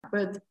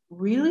But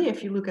really,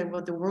 if you look at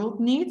what the world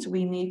needs,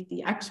 we need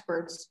the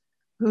experts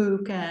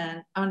who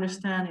can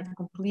understand it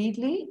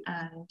completely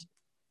and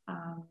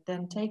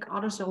then take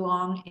others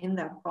along in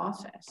that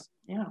process.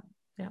 Yeah.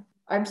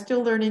 I'm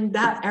still learning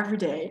that every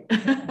day.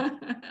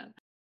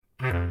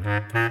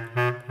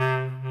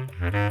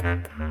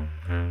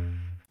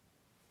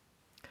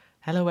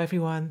 Hello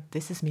everyone,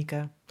 this is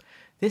Mika.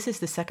 This is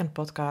the second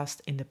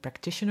podcast in the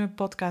Practitioner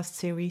podcast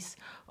series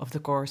of the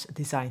course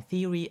Design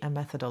Theory and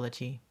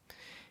Methodology.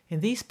 In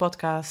these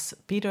podcasts,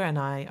 Peter and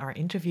I are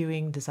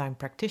interviewing design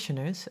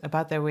practitioners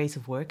about their ways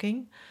of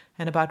working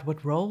and about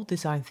what role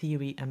design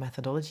theory and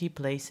methodology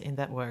plays in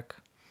that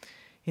work.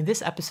 In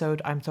this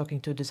episode, I'm talking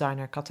to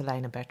designer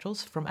Katelijne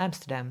Bertels from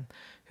Amsterdam,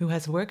 who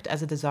has worked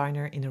as a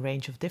designer in a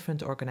range of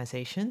different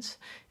organizations,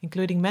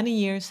 including many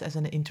years as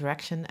an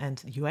interaction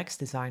and UX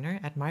designer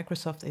at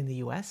Microsoft in the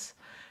US,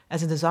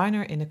 as a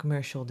designer in a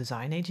commercial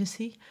design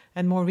agency,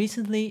 and more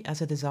recently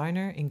as a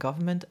designer in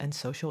government and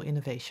social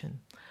innovation.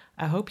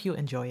 I hope you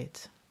enjoy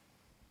it.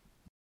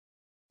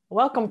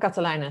 Welcome,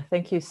 Katelijne.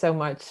 Thank you so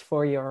much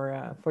for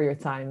your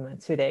time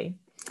today.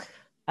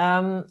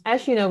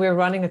 As you know, we're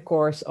running a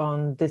course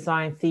on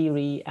design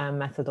theory and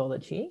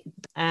methodology.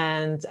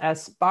 And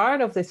as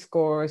part of this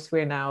course,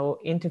 we're now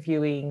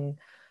interviewing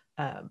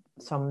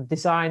some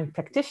design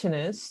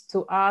practitioners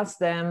to ask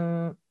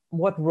them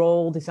what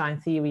role design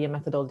theory and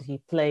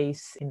methodology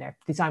plays in their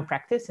design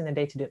practice, in their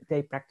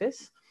day-to-day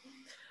practice.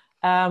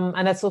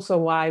 And that's also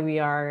why we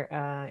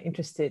are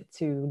interested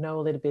to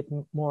know a little bit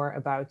more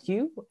about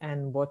you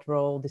and what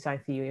role design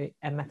theory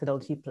and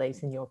methodology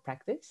plays in your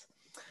practice.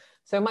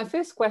 So my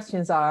first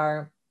questions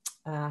are,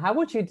 how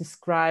would you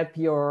describe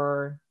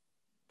your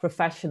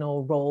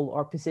professional role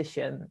or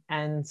position,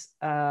 and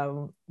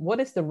what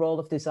is the role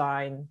of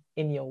design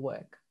in your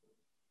work?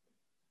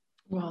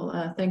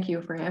 Well, thank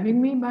you for having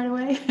me, by the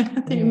way.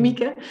 Thank you,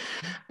 Mika.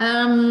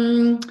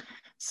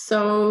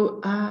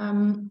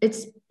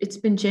 It's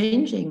been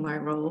changing my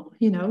role,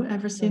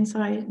 ever since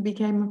I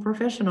became a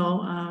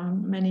professional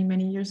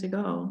many years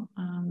ago.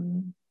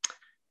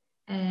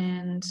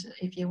 And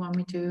if you want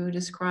me to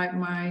describe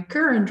my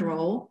current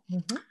role,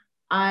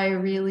 I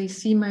really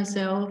see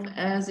myself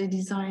as a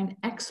design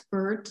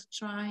expert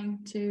trying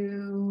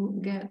to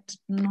get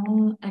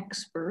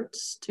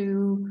non-experts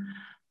to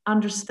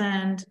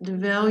understand the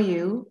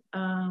value,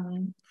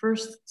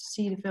 first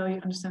see the value,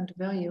 understand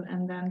the value,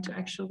 and then to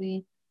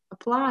actually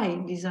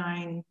apply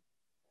design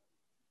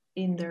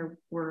in their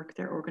work,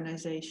 their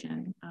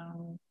organization.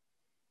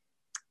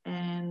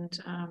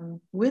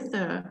 With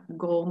the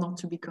goal not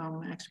to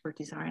become expert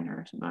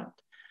designers, but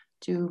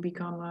to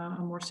become a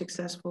more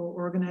successful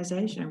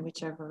organization,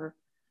 whichever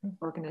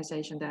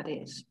organization that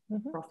is,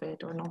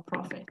 profit or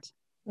non-profit.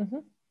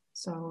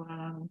 So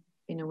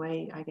in a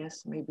way, I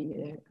guess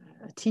maybe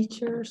a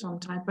teacher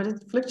sometimes, but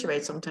it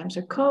fluctuates. Sometimes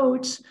a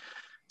coach,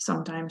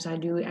 sometimes I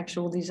do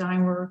actual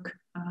design work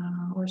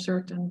or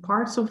certain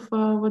parts of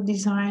what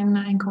design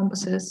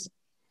encompasses.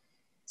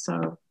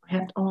 So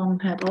head on,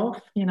 head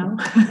off,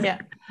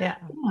 Yeah.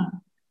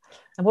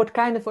 And what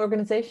kind of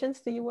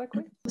organizations do you work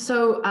with?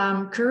 So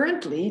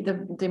currently,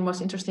 the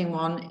most interesting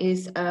one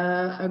is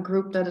a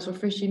group that is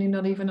officially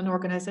not even an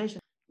organization,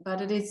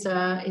 but it's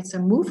a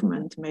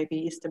movement,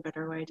 maybe is the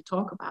better way to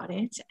talk about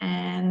it.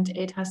 And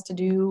it has to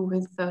do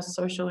with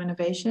social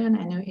innovation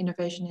and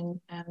innovation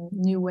in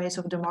new ways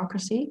of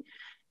democracy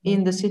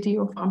in the city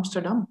of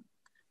Amsterdam.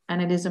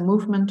 And it is a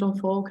movement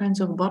of all kinds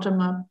of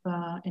bottom-up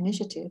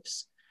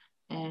initiatives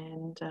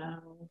and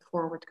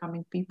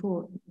forward-coming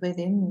people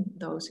within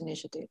those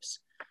initiatives.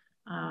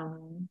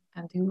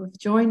 And who have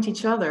joined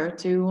each other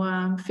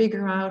to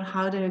figure out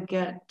how to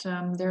get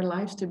their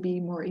lives to be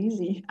more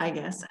easy, I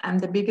guess. And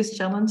the biggest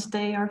challenge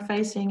they are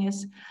facing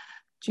is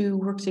to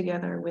work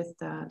together with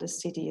the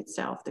city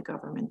itself, the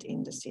government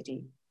in the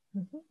city.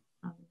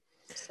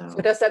 So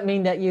does that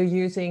mean that you're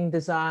using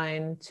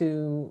design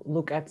to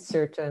look at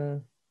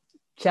certain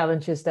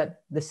challenges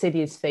that the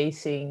city is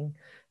facing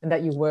and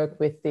that you work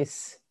with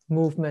this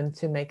movement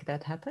to make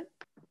that happen?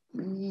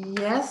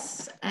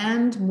 Yes,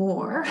 and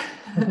more.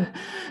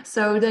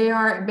 So they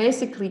are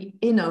basically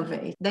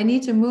innovate. They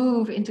need to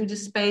move into the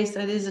space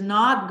that is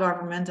not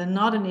government and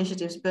not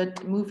initiatives,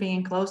 but moving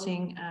and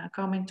closing,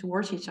 coming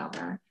towards each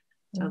other.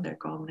 So they're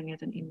calling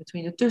it an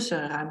in-between, de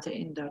tussenruimte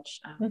in Dutch,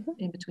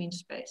 in-between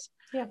space.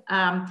 Yeah.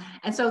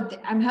 And so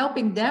I'm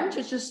helping them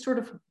to just sort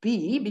of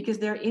be, because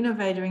they're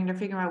innovating, they're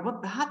figuring out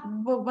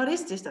what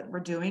is this that we're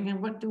doing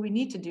and what do we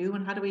need to do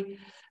and how do we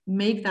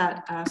make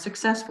that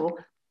successful.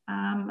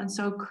 And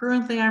so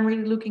currently I'm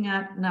really looking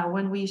at now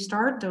when we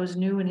start those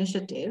new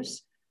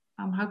initiatives,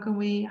 how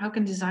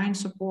can design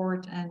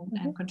support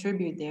and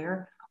contribute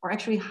there? Or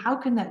actually, how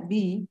can that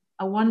be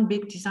a one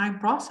big design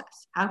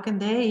process? How can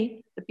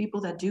the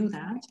people that do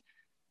that,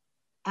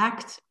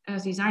 act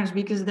as designers,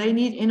 because they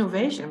need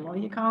innovation? Well,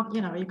 you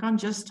can't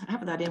just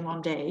have that in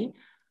one day.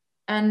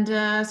 And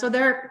so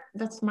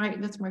that's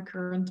my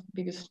current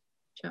biggest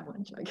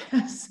challenge, I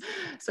guess.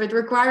 So it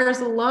requires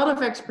a lot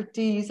of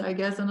expertise, I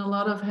guess, and a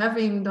lot of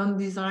having done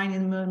design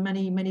in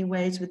many, many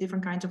ways with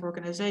different kinds of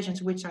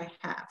organizations, which I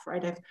have,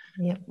 right? I've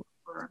worked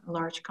for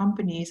large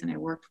companies, and I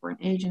worked for an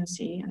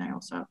agency, and I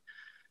also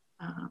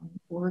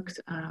worked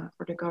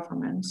for the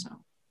government. So.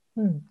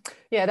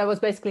 Yeah, that was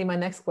basically my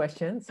next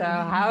question. So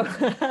how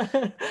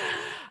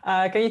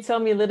can you tell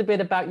me a little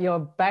bit about your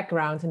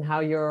background and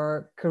how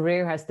your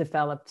career has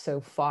developed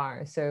so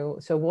far? So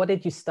what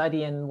did you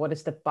study, and what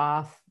is the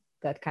path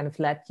that kind of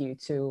led you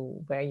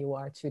to where you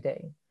are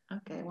today?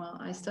 Okay, well,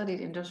 I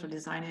studied industrial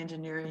design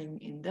engineering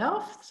in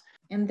Delft,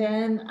 and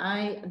then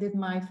I did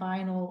my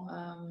final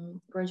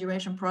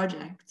graduation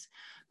project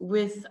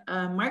with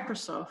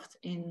Microsoft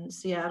in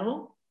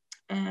Seattle,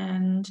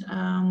 and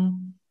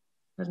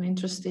was an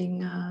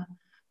interesting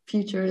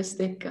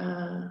futuristic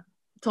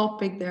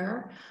topic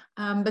there.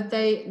 But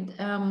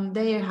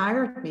they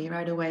hired me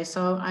right away,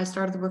 so I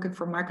started working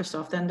for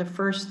Microsoft, and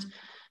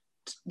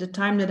the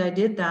time that I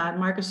did that,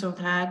 Microsoft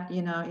had,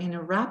 in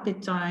a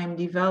rapid time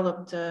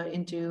developed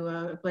into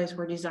a place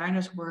where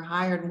designers were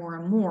hired more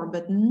and more.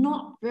 But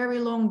not very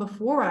long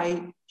before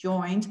I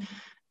joined,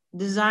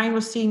 design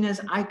was seen as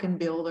icon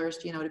builders,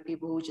 the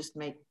people who just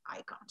make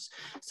icons.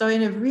 So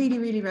in a really,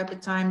 really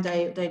rapid time,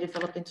 they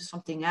developed into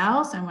something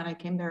else. And when I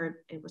came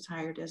there, it was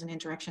hired as an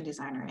interaction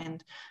designer.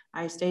 And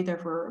I stayed there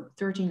for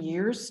 13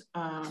 years,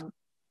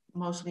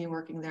 mostly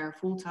working there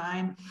full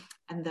time.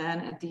 And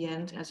then at the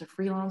end as a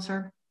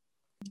freelancer,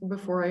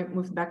 before I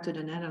moved back to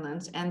the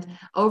Netherlands. And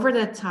over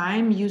that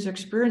time, user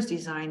experience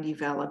design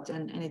developed,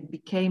 and it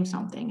became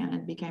something, and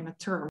it became a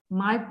term.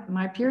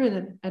 My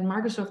period at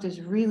Microsoft is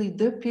really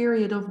the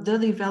period of the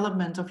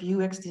development of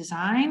UX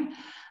design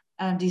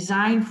and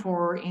design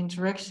for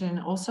interaction.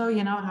 Also,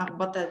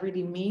 what that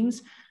really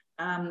means.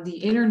 The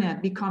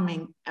internet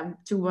becoming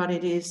to what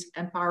it is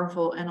and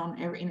powerful and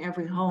in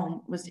every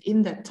home was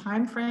in that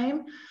time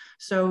frame.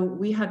 So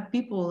we had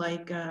people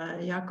like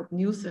Jacob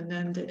Newton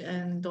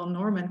and Don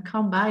Norman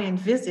come by and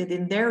visit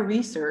in their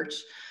research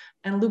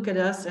and look at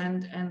us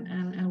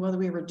and what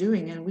we were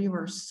doing. And we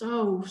were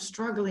so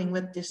struggling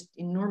with this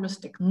enormous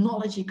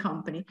technology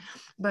company.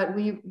 But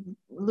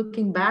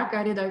looking back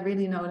at it, I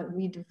really know that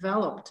we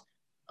developed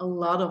a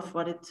lot of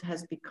what it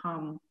has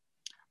become.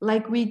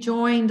 Like, we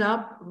joined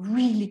up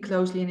really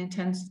closely and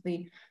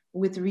intensely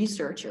with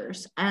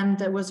researchers, and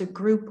there was a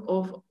group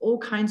of all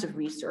kinds of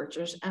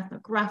researchers,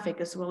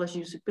 ethnographic as well as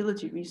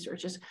usability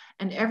researchers,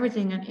 and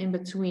everything in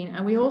between.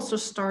 And we also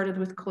started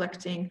with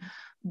collecting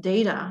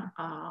data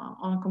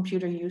on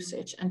computer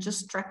usage and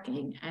just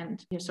tracking,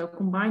 and so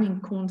combining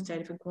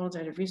quantitative and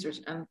qualitative research,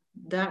 and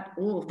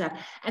all of that,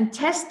 and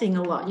testing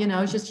a lot.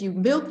 It's just you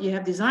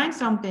have designed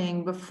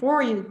something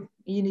before you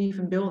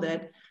even build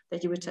it,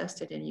 that you would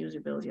test it in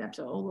usability apps.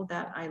 So all of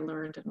that I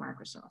learned at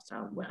Microsoft.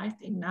 So what I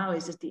think now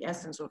is just the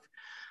essence of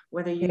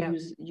whether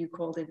you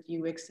called it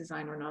UX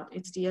design or not,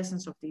 it's the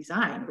essence of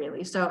design,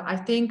 really. So I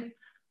think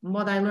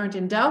what I learned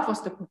in Delft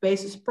was the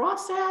basis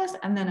process.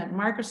 And then at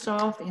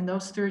Microsoft, in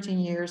those 13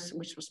 years,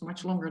 which was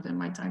much longer than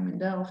my time in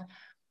Delft,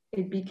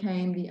 it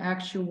became the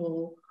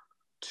actual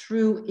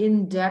true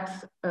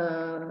in-depth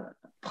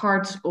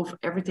parts of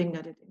everything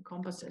that it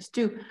encompasses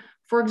too.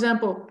 For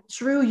example,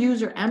 true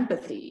user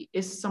empathy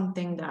is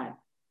something that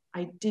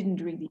I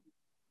didn't really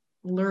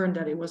learn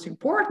that it was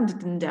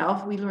important in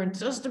Delft. We learned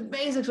just the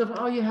basics of,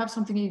 you have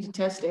something, you need to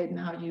test it, and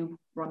how you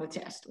run a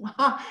test.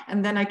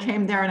 And then I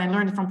came there and I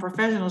learned it from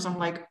professionals. I'm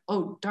like,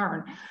 oh,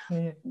 darn,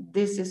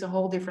 this is a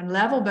whole different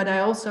level. But I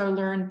also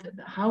learned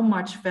how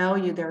much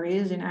value there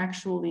is in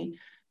actually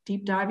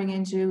deep diving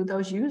into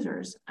those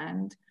users.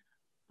 And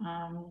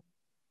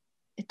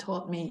it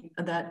taught me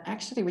that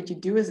actually what you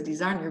do as a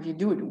designer, if you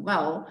do it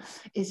well,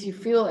 is you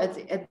feel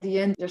at the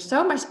end, there's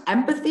so much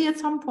empathy at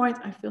some point.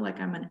 I feel like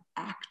I'm an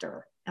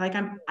actor. Like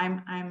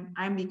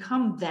I'm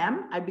become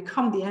them. I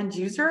become the end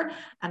user,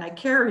 and I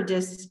carry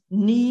this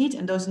need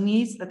and those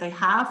needs that they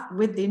have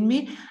within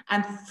me.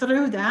 And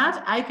through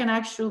that, I can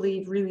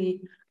actually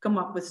really come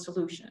up with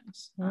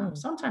solutions.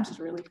 Sometimes it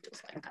really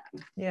feels like that.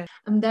 Yeah.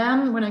 And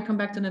then when I come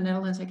back to the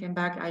Netherlands,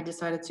 I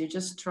decided to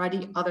just try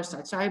the other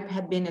side. So I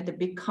had been at a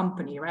big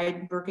company,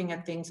 right? Working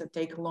at things that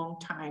take a long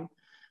time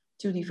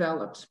to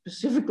develop,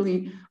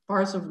 specifically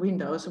parts of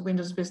Windows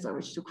Vista,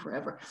 which took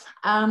forever.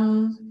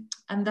 And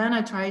then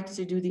I tried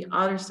to do the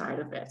other side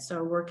of it.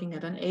 So working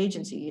at an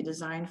agency, a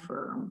design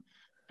firm,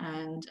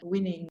 and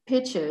winning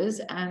pitches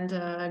and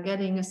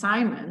getting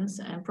assignments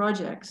and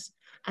projects,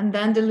 and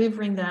then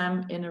delivering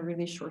them in a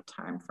really short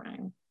time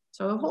frame.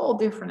 So a whole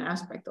different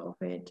aspect of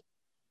it,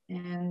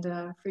 and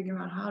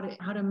figuring out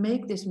how to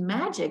make this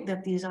magic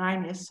that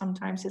design is.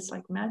 Sometimes it's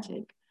like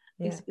magic.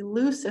 This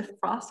elusive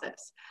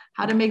process,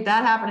 how to make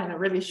that happen in a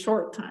really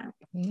short time,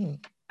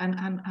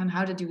 and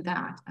how to do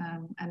that.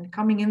 And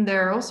coming in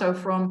there also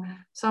from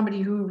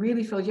somebody who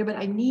really felt, but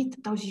I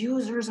need those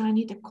users and I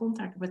need to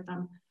contact with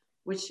them,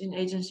 which in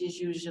agencies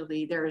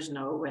usually there is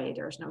no way,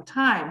 there's no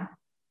time.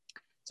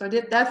 So I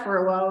did that for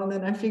a while, and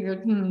then I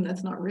figured,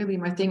 that's not really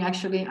my thing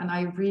actually. And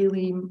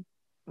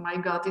my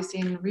gut is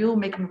in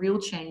making real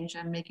change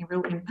and making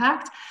real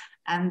impact.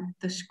 And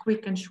the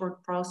quick and short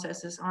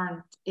processes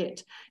aren't it.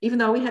 Even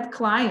though we had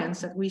clients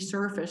that we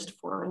serviced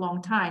for a long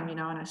time, and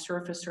I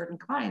serviced certain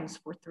clients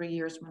for 3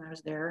 years when I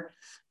was there,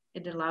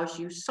 it allows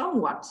you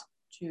somewhat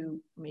to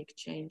make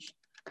change,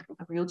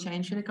 a real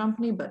change in the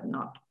company, but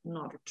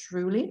not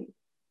truly.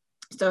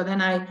 So then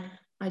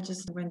I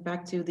just went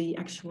back to the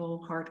actual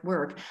hard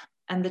work.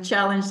 And the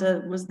challenge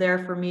that was there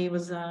for me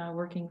was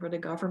working for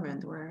the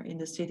government, where in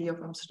the city of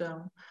Amsterdam,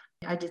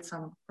 I did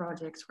some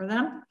projects for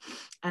them.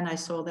 And I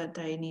saw that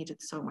they needed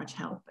so much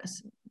help,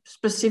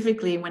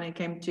 specifically when it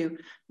came to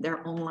their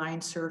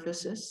online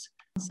services.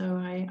 So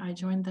I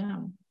joined them.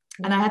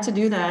 And I had to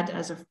do that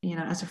as a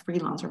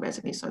freelancer,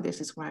 basically. So this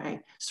is why I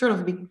sort of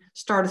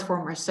started for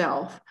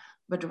myself,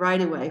 but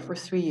right away for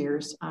 3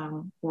 years,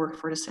 worked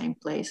for the same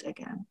place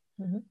again.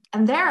 Mm-hmm.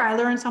 And there I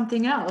learned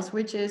something else,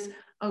 which is,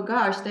 oh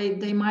gosh,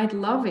 they might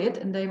love it,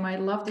 and they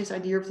might love this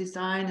idea of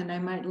design, and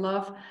they might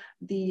love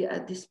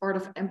this part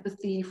of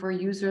empathy for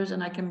users,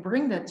 and I can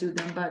bring that to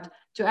them. But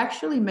to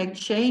actually make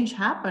change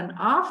happen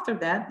after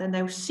that, then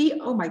they see,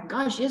 oh my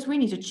gosh, yes, we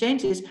need to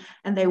change this,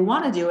 and they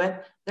want to do it.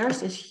 There's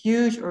this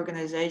huge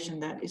organization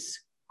that is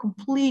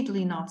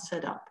completely not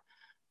set up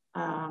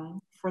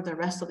for the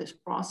rest of this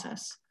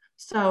process.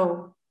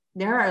 So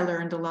there I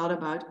learned a lot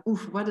about,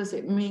 what does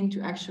it mean to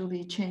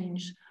actually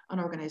change an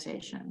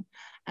organization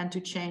and to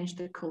change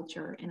the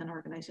culture in an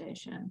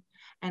organization?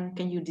 And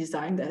can you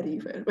design that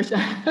even?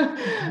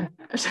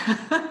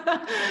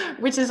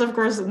 Which is of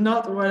course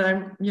not what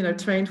I'm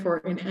trained for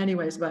in any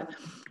ways, but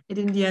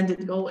in the end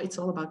it's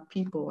all about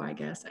people, I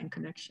guess, and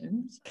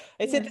connections.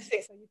 It's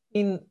interesting. So you've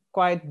seen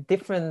quite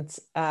different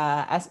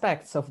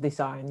aspects of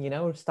design,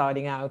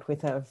 starting out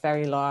with a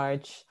very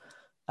large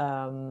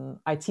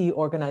IT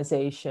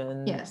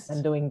organization, yes,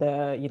 and doing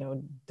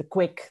the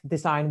quick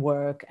design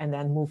work, and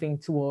then moving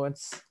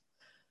towards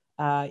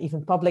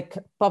even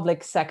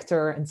public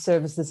sector and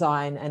service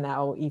design, and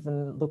now even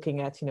looking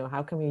at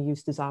how can we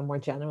use design more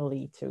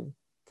generally to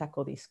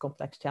tackle these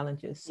complex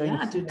challenges. So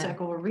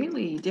tackle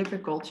really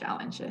difficult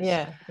challenges.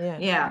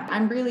 Yeah.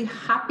 I'm really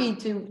happy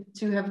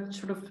to have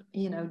sort of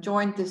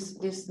joined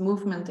this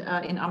movement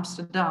in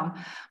Amsterdam,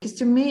 because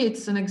to me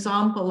it's an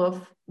example of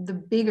the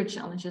bigger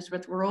challenges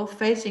that we're all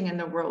facing in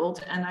the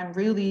world, and I'm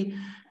really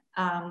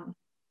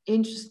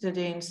interested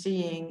in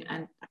seeing,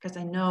 and because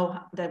I know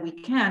that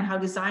how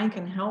design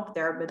can help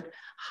there, but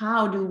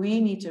how do we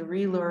need to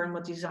relearn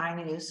what design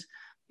is?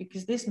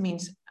 Because this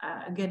means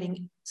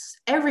getting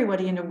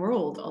everybody in the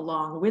world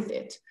along with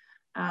it.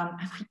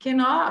 We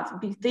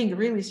cannot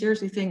really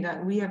seriously think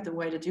that we have the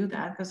way to do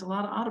that, because a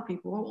lot of other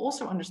people will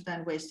also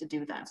understand ways to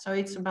do that. So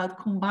it's about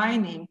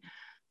combining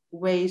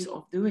ways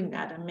of doing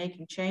that and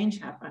making change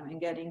happen and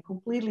getting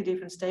completely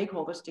different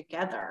stakeholders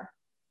together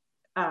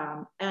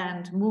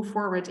and move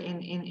forward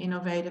in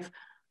innovative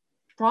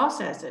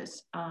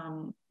processes.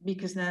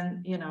 Because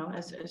then,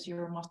 as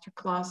your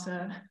masterclass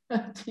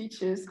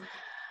teaches,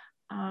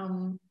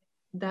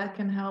 that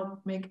can help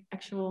make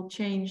actual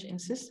change in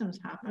systems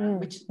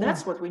happen,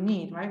 that's what we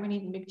need, right? We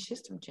need big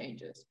system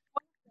changes.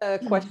 One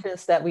of the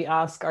questions that we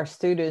ask our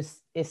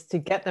students is to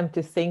get them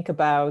to think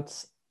about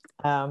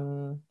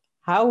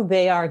how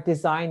they are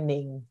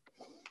designing.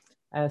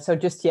 So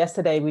just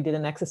yesterday we did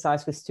an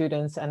exercise with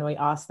students, and we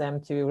asked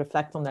them to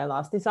reflect on their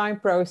last design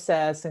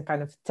process and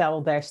kind of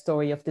tell their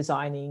story of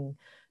designing,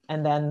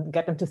 and then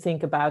get them to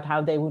think about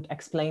how they would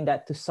explain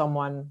that to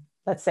someone.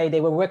 Let's say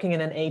they were working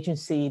in an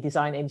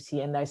design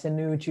agency, and there's a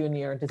new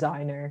junior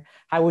designer.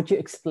 How would you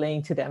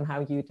explain to them how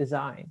you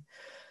design?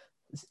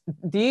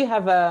 Do you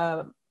have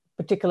a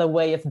particular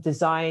way of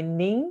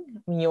designing?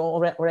 I mean, you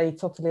already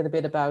talked a little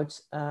bit about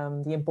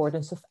the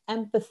importance of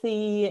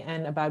empathy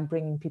and about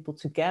bringing people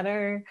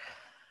together.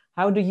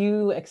 How do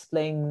you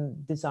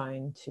explain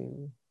design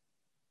to?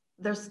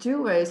 There's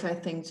two ways, I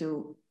think,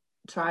 to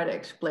try to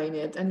explain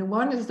it, and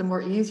one is the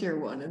more easier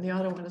one, and the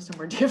other one is the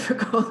more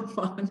difficult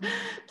one.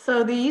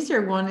 So the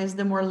easier one is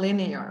the more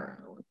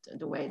linear,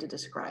 the way to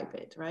describe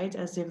it, right?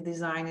 As if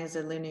design is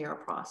a linear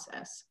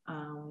process,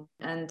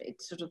 and it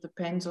sort of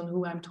depends on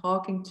who I'm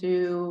talking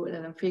to,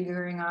 and I'm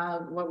figuring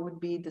out what would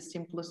be the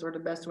simplest or the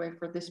best way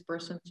for this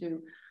person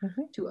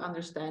to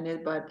understand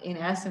it. But in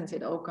essence,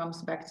 it all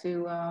comes back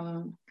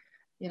to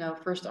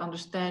first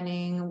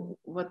understanding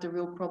what the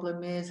real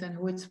problem is and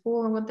who it's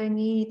for, what they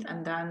need,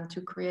 and then to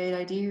create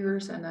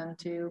ideas, and then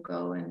to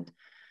go and,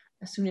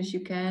 as soon as you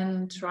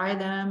can, try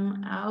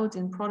them out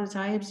in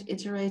prototypes,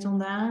 iterate on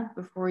that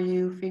before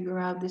you figure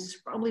out this is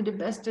probably the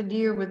best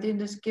idea within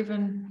this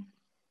given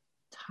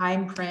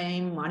time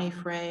frame, money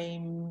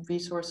frame,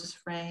 resources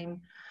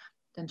frame.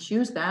 Then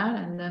choose that,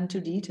 and then to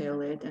detail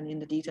it, and in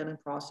the detailing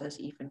process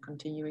even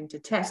continuing to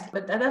test.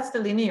 But that's the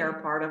linear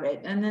part of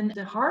it. And then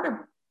the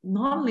harder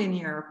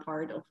non-linear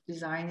part of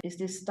design is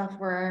this stuff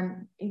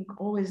where I'm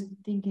always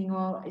thinking,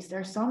 well, is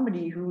there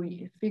somebody who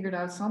figured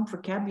out some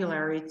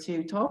vocabulary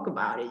to talk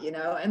about it,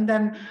 And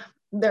then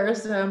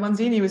there's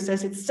Manzini who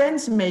says it's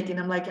sense making.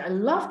 I'm like, I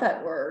love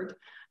that word.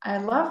 I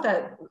love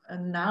that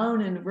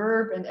noun and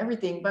verb and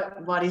everything,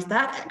 but what is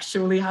that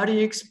actually? How do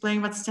you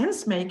explain what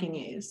sense making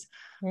is?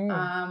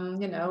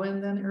 You know,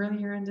 and then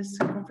earlier in this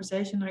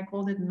conversation, I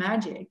called it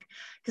magic,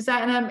 because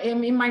I'm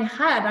in my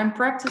head, I'm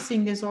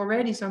practicing this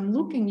already. So I'm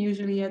looking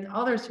usually at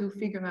others who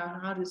figure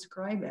out how to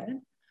describe it.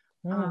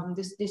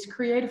 This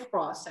creative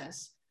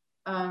process,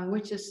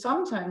 which is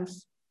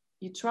sometimes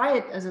you try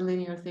it as a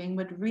linear thing,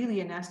 but really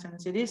in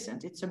essence it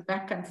isn't. It's a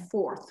back and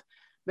forth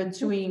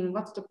between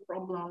what's the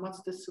problem,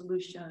 what's the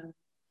solution,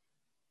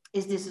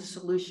 is this a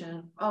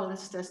solution, oh,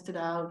 let's test it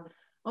out,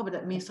 oh, but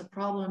that means the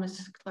problem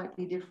is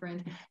slightly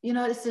different. You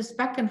know, it's this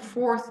back and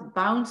forth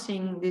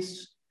bouncing.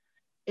 This,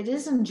 it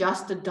isn't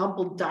just a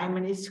double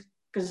diamond, it's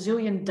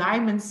gazillion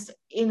diamonds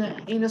in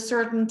a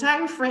certain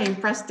time frame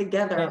pressed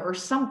together or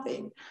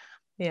something.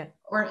 Yeah.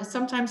 Or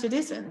sometimes it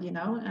isn't, you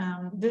know.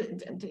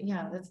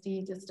 Yeah, that's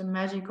the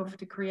magic of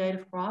the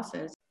creative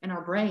process in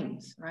our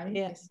brains, right?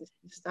 Yeah. This is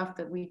the stuff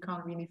that we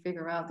can't really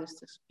figure out.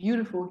 This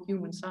beautiful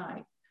human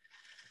side.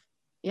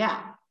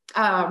 Yeah.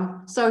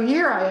 So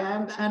here I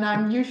am, and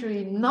I'm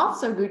usually not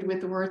so good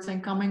with the words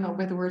and coming up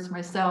with the words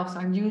myself. So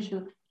I'm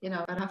usually, you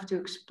know, I have to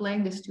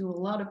explain this to a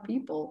lot of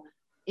people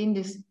in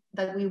this,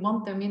 that we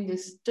want them in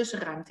this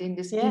tussenruimte, in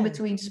this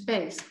in-between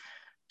space,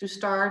 to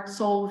start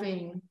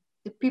solving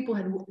the people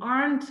who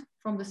aren't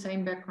from the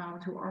same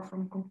background, who are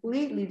from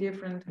completely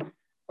different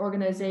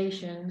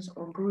organizations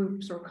or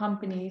groups or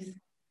companies,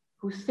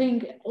 who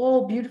think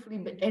all beautifully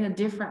but in a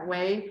different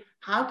way.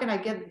 How can I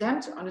get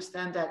them to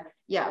understand that,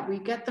 yeah, we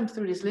get them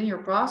through this linear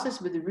process,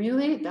 but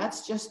really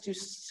that's just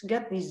to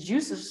get these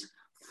juices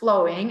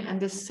flowing and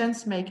this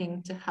sense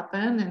making to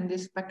happen and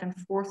this back and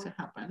forth to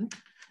happen.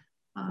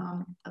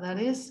 That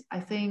is, I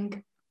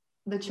think,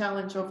 the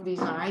challenge of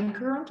design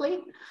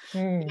currently.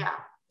 Yeah.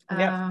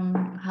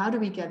 How do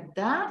we get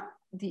that,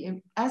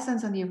 the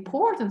essence and the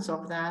importance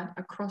of that,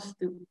 across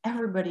to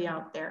everybody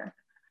out there?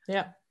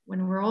 Yeah.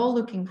 When we're all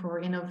looking for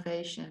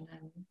innovation.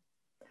 And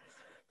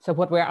so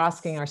what we're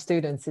asking our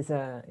students is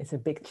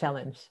a big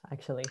challenge,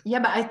 actually. Yeah,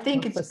 but I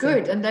think it's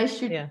good, and they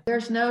should.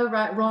 There's no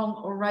right,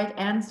 wrong, or right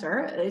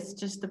answer. It's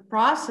just the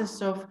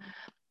process of,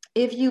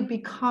 if you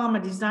become a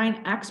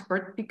design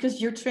expert,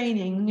 because you're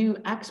training new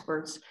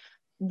experts,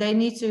 they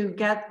need to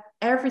get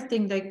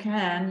everything they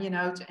can, you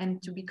know,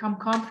 and to become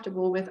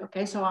comfortable with,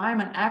 okay, so I'm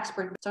an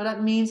expert, so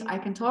that means I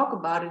can talk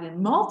about it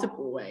in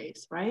multiple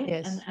ways, right?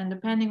 Yes. And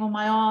depending on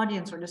my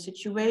audience or the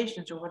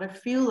situations or what I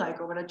feel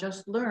like or what I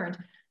just learned,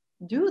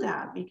 do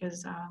that,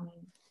 because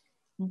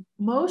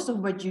most of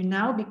what you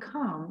now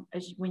become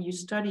as when you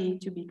study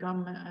to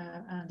become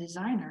a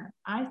designer,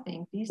 I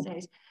think these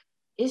days,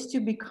 is to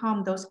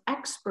become those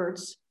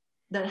experts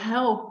that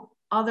help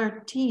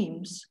other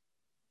teams.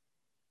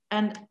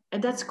 And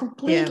that's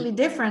completely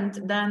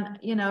different than,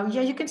 you know,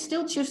 you can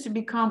still choose to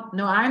become,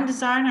 no, I'm a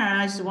designer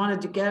and I just wanted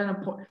to get on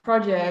a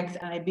project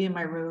and I'd be in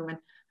my room and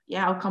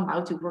I'll come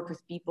out to work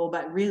with people,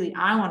 but really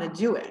I want to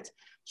do it.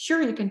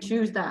 Sure, you can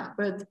choose that.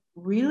 But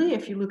really,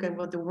 if you look at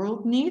what the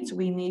world needs,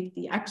 we need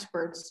the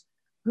experts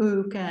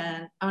who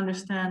can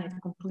understand it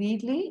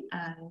completely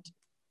and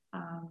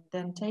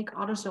then take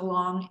others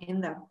along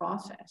in that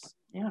process.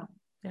 Yeah.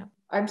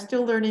 I'm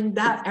still learning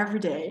that every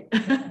day.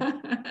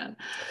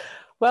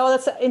 Well,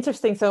 that's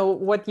interesting. So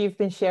what you've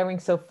been sharing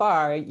so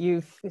far,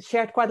 you've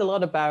shared quite a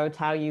lot about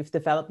how you've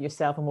developed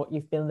yourself and what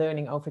you've been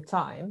learning over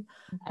time.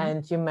 Mm-hmm.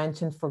 And you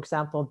mentioned, for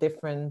example,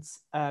 different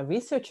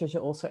researchers you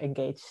also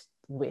engaged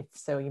with.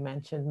 So you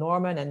mentioned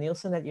Norman and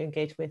Nielsen that you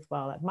engaged with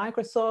while at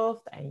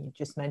Microsoft, and you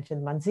just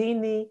mentioned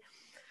Manzini.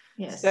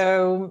 Yes.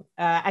 So,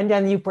 and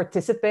then you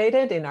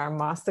participated in our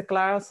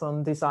masterclass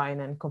on design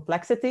and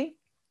complexity.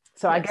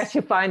 So yes. I guess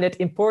you find it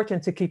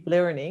important to keep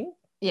learning.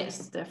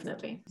 Yes,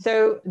 definitely.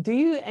 So do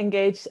you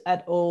engage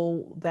at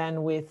all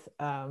then with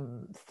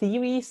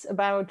theories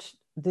about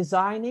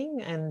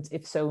designing? And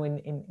if so,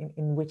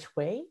 in which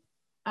way?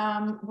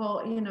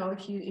 Well, you know,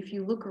 if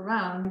you look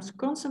around, I'm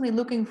constantly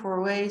looking for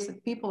ways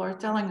that people are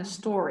telling a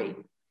story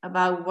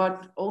about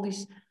what all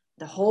these,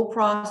 the whole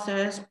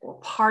process or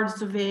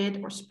parts of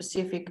it or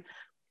specific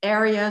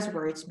areas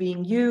where it's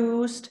being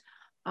used.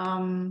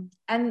 And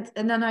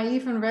then I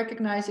even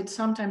recognize it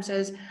sometimes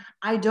as,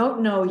 I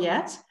don't know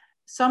yet.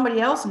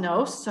 Somebody else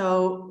knows,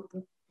 so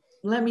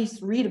let me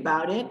read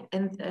about it.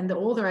 And the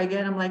older I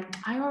get, I'm like,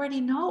 I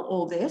already know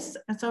all this.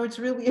 And so it's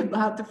really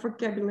about the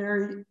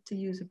vocabulary to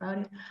use about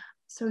it.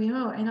 So, you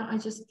know, and I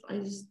just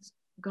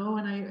go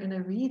and I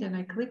read and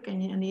I click,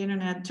 and the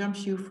internet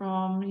jumps you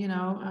from, you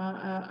know,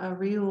 a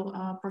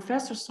real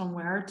professor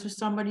somewhere to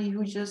somebody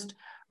who just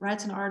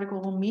writes an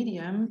article on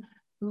Medium,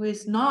 who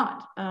is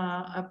not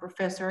a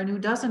professor and who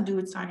doesn't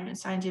do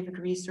scientific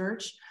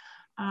research,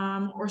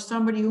 or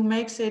somebody who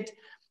makes it,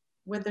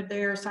 whether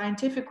they're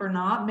scientific or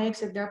not,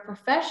 makes it their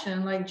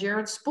profession, like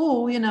Jared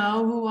Spool, you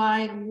know, who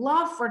I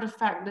love for the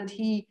fact that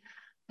he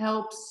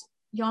helps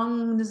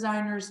young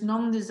designers,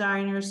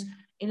 non-designers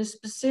in a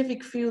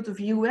specific field of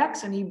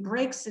UX, and he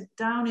breaks it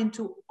down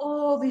into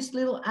all these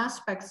little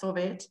aspects of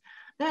it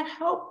that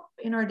help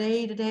in our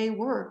day-to-day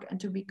work and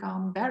to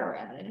become better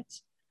at it.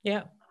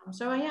 Yeah.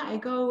 So yeah, I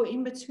go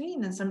in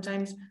between, and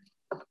sometimes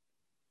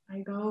I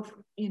go,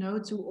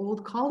 to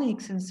old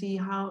colleagues and see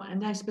how,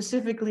 and I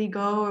specifically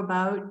go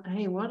about,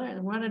 hey, what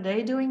are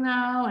they doing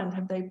now? And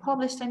have they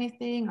published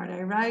anything? Are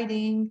they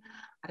writing?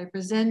 Are they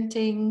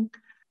presenting?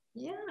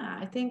 Yeah,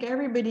 I think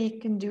everybody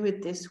can do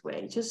it this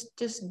way.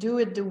 Just do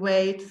it the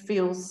way it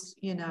feels,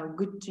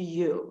 good to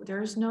you.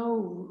 There's no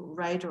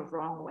right or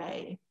wrong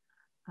way.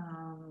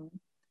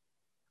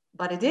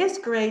 But it is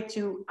great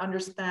to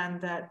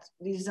understand that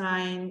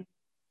design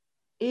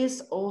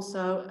is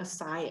also a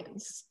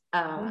science.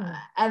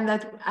 And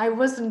that I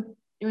wasn't,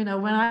 when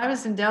I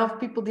was in Delft,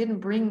 people didn't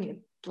bring it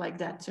like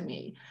that to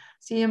me.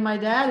 See, and my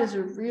dad is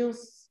a real,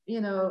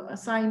 a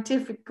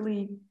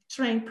scientifically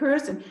trained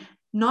person,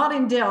 not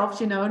in Delft,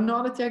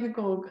 not a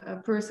technical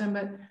person,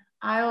 but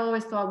I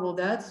always thought, well,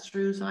 that's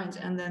true science.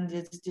 And then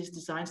this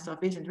design stuff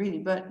isn't really,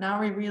 but now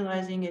we're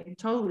realizing it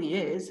totally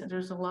is. And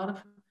there's a lot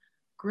of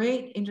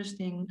great,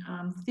 interesting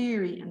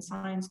theory and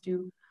science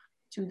to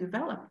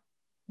develop.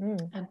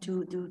 And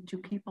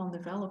to keep on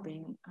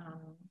developing.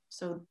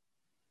 So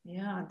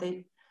yeah,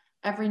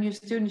 every new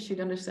student should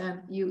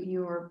understand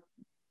you're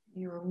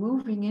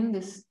moving in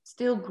this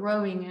still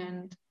growing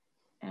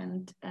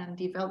and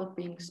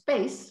developing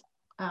space,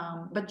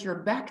 but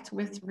you're backed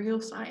with real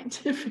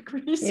scientific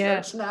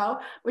research now,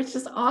 which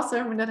is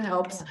awesome, and that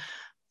helps.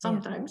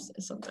 Sometimes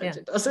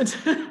it doesn't.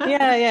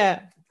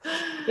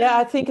 Yeah,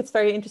 I think it's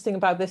very interesting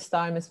about this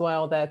time as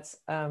well that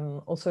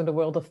also the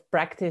world of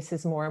practice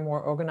is more and more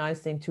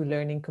organized into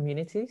learning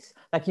communities.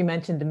 Like you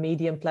mentioned, the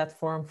Medium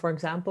platform, for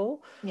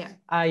example. Yeah,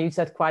 I use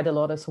that quite a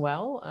lot as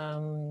well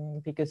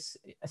because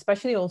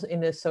especially also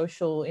in the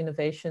social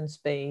innovation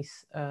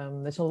space,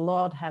 there's a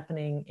lot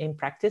happening in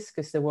practice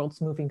because the world's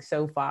moving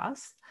so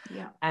fast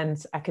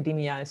and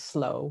academia is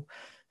slow.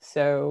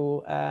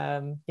 So,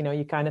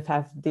 you kind of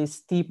have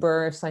this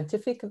deeper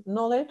scientific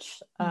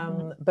knowledge,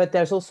 but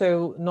there's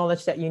also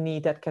knowledge that you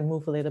need that can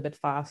move a little bit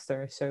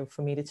faster. So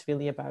for me, it's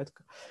really about,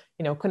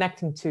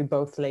 connecting to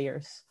both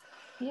layers.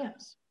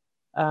 Yes.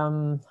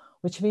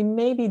 Which we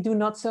maybe do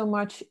not so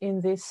much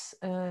in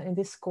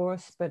this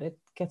course, but it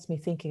gets me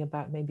thinking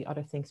about maybe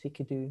other things we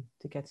could do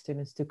to get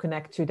students to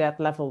connect to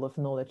that level of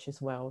knowledge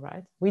as well,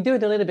 right? We do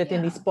it a little bit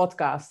in these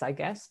podcasts, I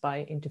guess,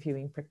 by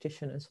interviewing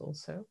practitioners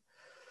also.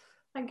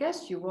 I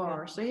guess you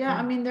are. So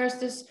I mean, there's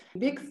this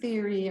big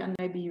theory, and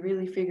maybe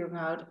really figure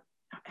out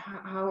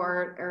how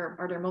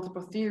are there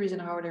multiple theories and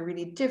how are they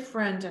really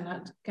different,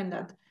 and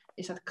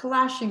is that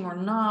clashing or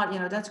not?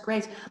 That's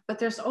great. But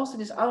there's also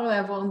this other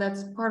level, and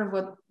that's part of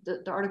what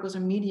the articles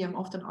in Medium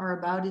often are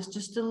about, is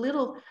just the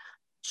little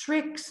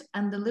tricks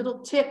and the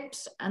little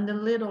tips and the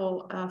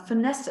little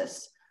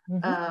finesses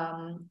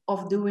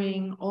of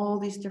doing all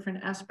these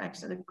different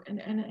aspects.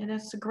 And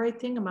that's a great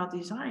thing about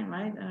design,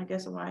 right? And I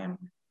guess why I'm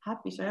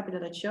so happy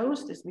that I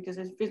chose this, because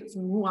it fits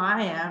who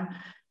I am.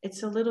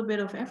 It's a little bit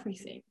of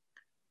everything.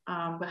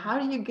 But how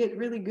do you get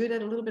really good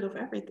at a little bit of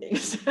everything?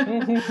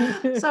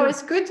 So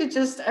it's good to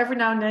just every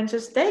now and then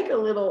just take a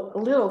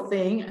little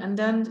thing and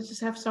then just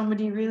have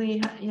somebody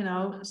really,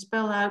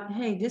 spell out,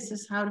 hey, this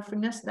is how to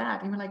finesse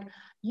that. And you're like,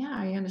 yeah,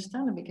 I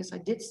understand it because I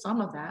did some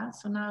of that.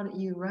 So now that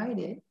you write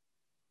it,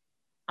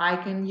 I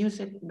can use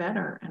it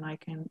better and I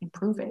can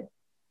improve it.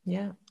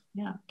 Yeah.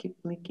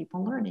 Keep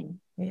on learning.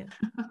 Yeah,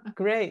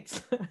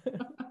 great.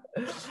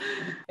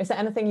 Is there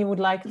anything you would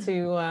like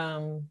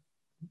to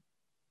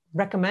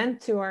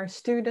recommend to our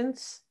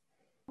students?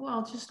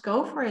 Well, just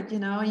go for it. You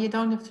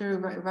don't have to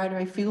right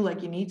away feel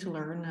like you need to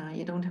learn.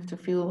 You don't have to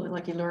feel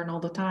like you learn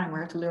all the time or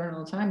have to learn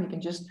all the time. You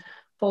can just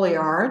follow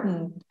your heart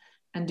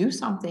and do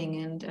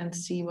something and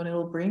see what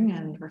it'll bring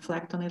and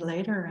reflect on it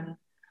later. And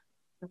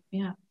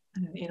and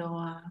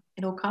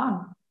it'll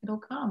come. It'll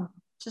come.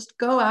 Just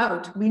go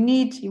out. We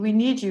need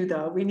you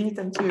though. We need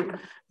them to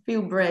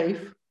feel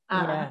brave.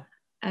 And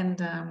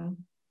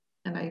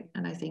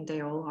I think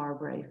they all are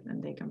brave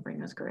and they can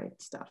bring us great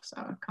stuff. So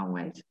I can't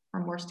wait for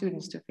more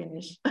students to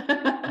finish.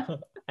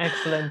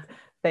 Excellent.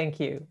 Thank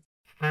you.